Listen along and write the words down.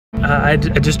I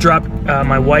just dropped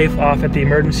my wife off at the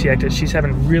emergency exit. She's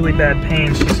having really bad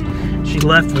pain. She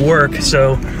left work,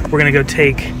 so we're gonna go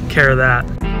take care of that.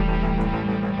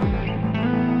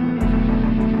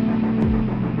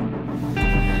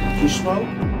 You smoke?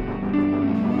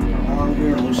 Arm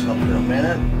here, loosen up here a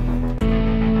minute.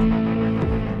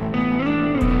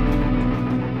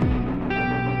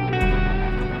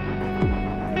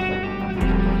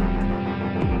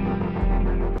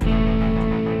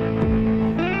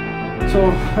 So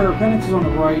her appendix is on the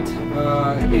right.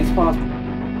 It's possible.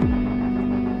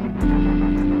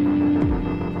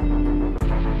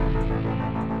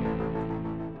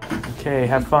 Okay,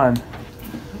 have fun.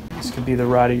 This could be the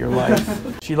ride of your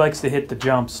life. She likes to hit the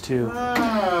jumps too.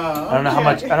 I don't know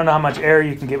how much air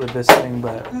you can get with this thing,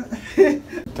 but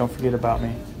don't forget about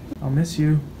me. I'll miss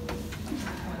you.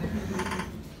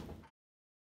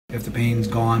 If the pain's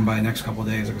gone by the next couple of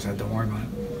days, like I said, don't worry about it.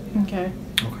 Okay.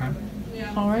 Okay.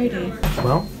 Alrighty.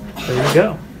 Well, there you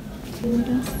go.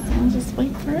 I'll just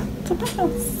wait for it to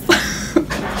pass.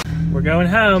 We're going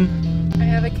home. I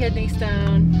have a kidney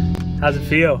stone. How's it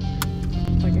feel?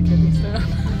 Like a kidney stone.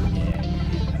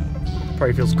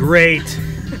 Probably feels great.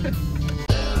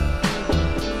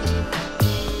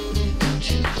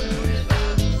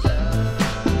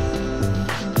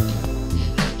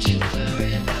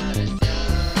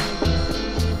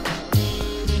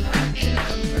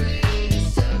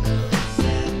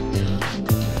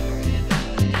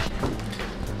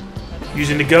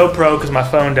 Using the GoPro because my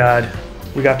phone died.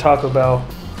 We got Taco Bell.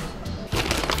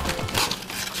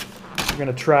 We're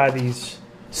gonna try these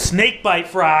snake bite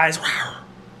fries.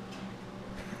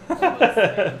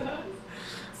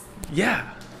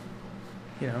 Yeah.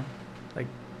 You know, like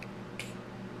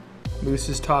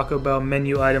Moose's Taco Bell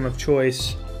menu item of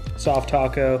choice. Soft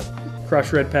taco,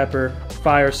 crushed red pepper,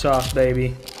 fire sauce,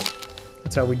 baby.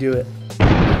 That's how we do it.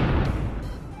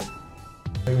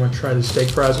 You want to try the steak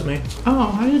fries with me?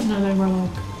 Oh, I didn't know they were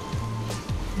like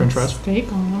French fries?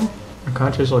 steak on them. It kind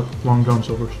of tastes like Long John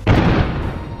Silver's.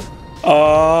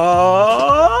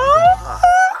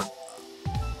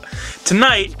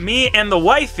 Tonight, me and the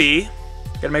wifey,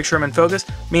 gotta make sure I'm in focus,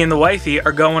 me and the wifey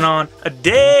are going on a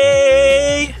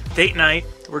date night.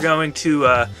 We're going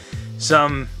to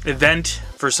some event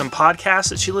for some podcasts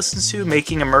that she listens to,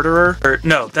 Making a Murderer. Or,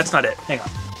 no, that's not it. Hang on.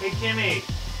 Hey, Kimmy.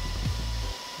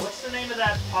 What's the name of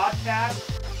that podcast?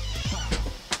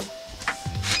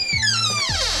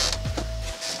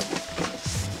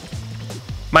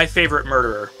 My Favorite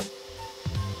Murderer.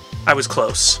 I was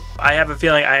close. I have a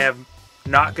feeling I am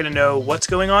not gonna know what's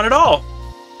going on at all.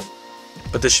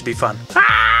 But this should be fun.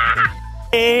 Ah!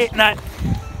 8, 9.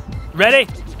 Ready?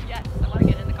 Yes, I want to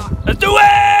get in the car. Let's do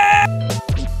it!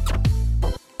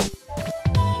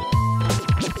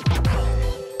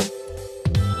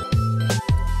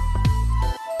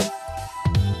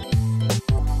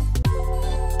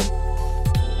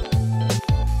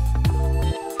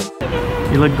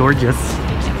 You look gorgeous.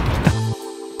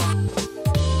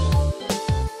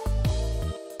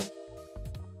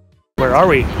 Where are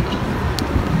we? I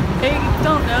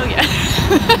don't know yet.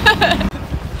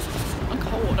 I'm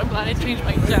cold. I'm glad I changed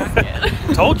my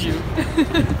jacket. Told you.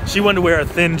 She wanted to wear a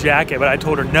thin jacket, but I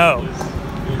told her no.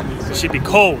 She'd be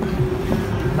cold.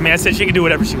 I mean, I said she can do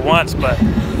whatever she wants, but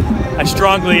I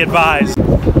strongly advise.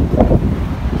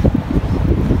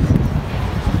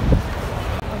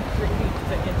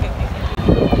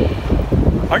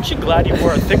 Aren't you glad you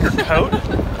wore a thicker coat?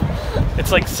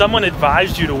 It's like someone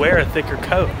advised you to wear a thicker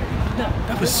coat.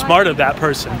 That was smart of that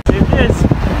person. It is.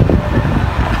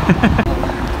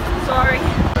 Sorry.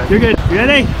 You're good. You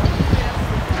ready?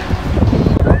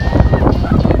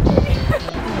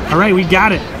 All right, we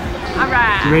got it. All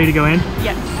right. You ready to go in?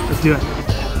 Yes. Let's do it.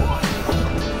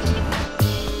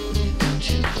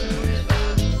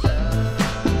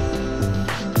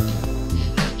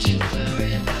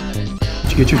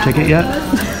 Did you get your ticket yet?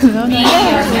 No,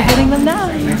 we're getting them now.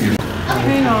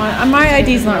 Hang on, my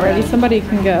ID's not ready. Somebody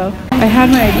can go. I had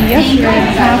my ID yesterday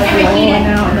at the hospital and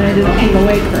out, and I didn't put it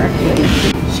away correctly.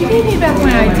 She gave me back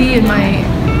my ID and my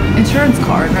insurance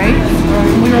card, right?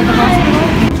 When we were at the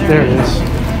hospital. There it is.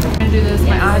 I'm gonna do this.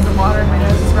 My eyes are watering, my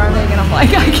nose is running, and I'm like,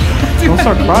 I can't do it. Don't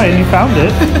start crying. You found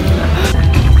it.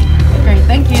 Great,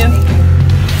 thank you.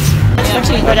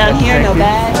 Actually, go down here, no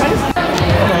bag.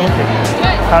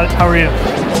 How are you?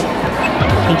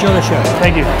 Enjoy the show.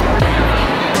 Thank you.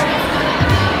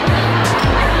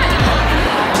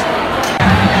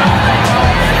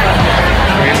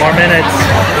 3 more minutes.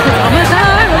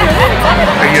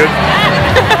 Are you?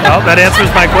 Oh, that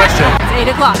answers my question. It's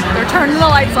 8 o'clock. They're turning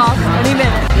the lights off any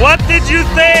minute. What did you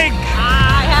think?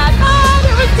 I had fun.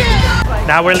 It was good.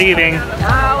 Now we're leaving.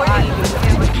 Now we're leaving.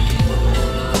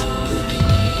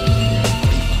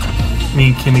 me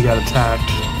and Kimmy got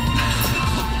attacked.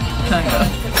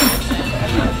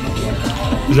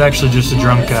 He was actually just a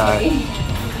drunk guy,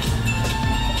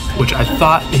 which I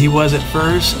thought he was at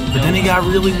first, but then he got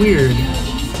really weird.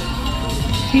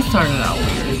 He started out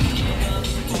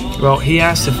weird. Well, he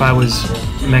asked if I was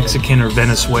Mexican or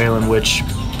Venezuelan, which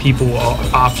people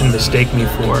often mistake me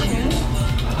for.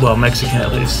 Well, Mexican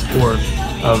at least, or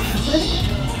of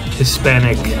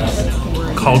Hispanic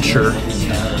culture.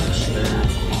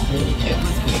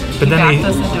 But He then backed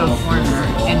us into a corner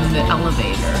in the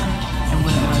elevator and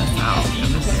wouldn't let us out.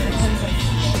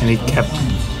 and he kept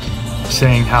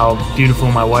saying how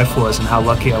beautiful my wife was and how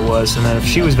lucky I was, and then if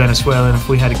she was Venezuelan, if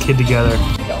we had a kid together.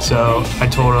 So I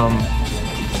told him,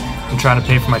 I'm trying to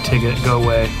pay for my ticket, go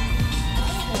away.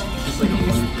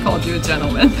 He called you a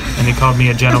gentleman. And he called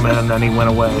me a gentleman, and then he went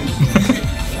away.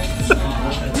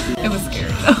 It was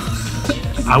scary though.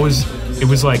 It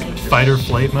was like fight or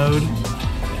flight mode,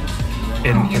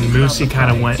 and Moosey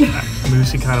kind of went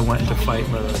into fight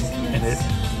mode, and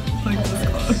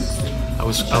I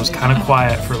was kind of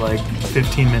quiet for like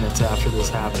 15 minutes after this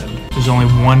happened. There's only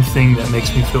one thing that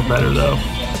makes me feel better though.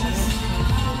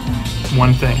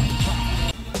 One thing.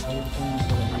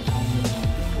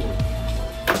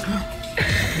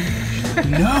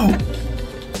 No!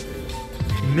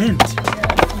 Mint.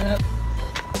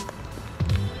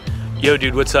 Yo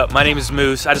dude, what's up? My name is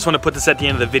Moose. I just want to put this at the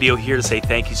end of the video here to say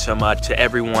thank you so much to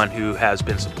everyone who has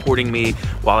been supporting me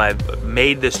while I've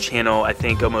made this channel, I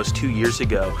think almost 2 years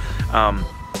ago.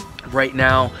 Right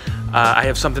now, I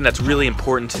have something that's really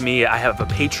important to me. I have a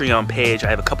Patreon page. I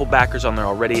have a couple backers on there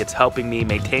already. It's helping me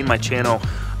maintain my channel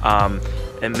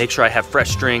and make sure I have fresh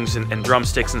strings and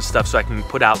drumsticks and stuff so I can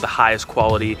put out the highest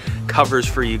quality covers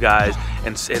for you guys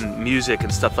and music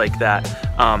and stuff like that.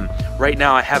 Right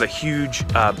now I have a huge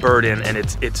burden, and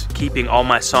it's keeping all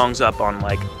my songs up on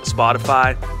like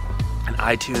Spotify and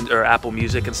iTunes or Apple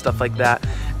Music and stuff like that,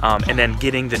 and then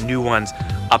getting the new ones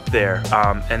up there,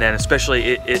 and then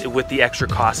especially with the extra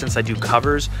cost, since I do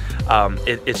covers,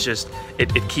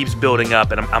 it keeps building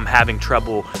up, and I'm having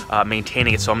trouble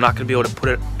maintaining it, so I'm not going to be able to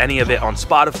put any of it on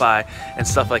Spotify and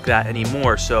stuff like that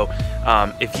anymore. So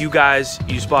if you guys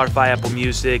use Spotify, Apple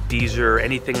Music, Deezer,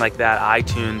 anything like that,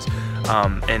 iTunes,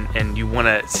 and you want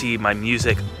to see my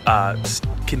music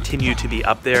continue to be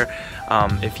up there,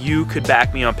 if you could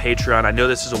back me on Patreon. I know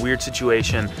this is a weird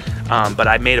situation, but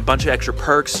I made a bunch of extra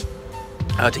perks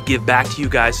to give back to you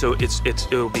guys, so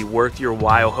it'll be worth your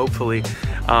while, hopefully.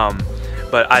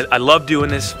 But I love doing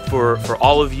this for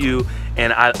all of you,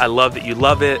 and I love that you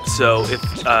love it. So if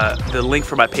the link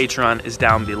for my Patreon is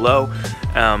down below,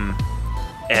 and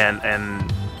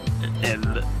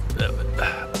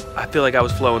I feel like I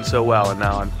was flowing so well, and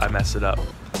now I messed it up.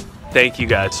 Thank you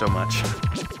guys so much.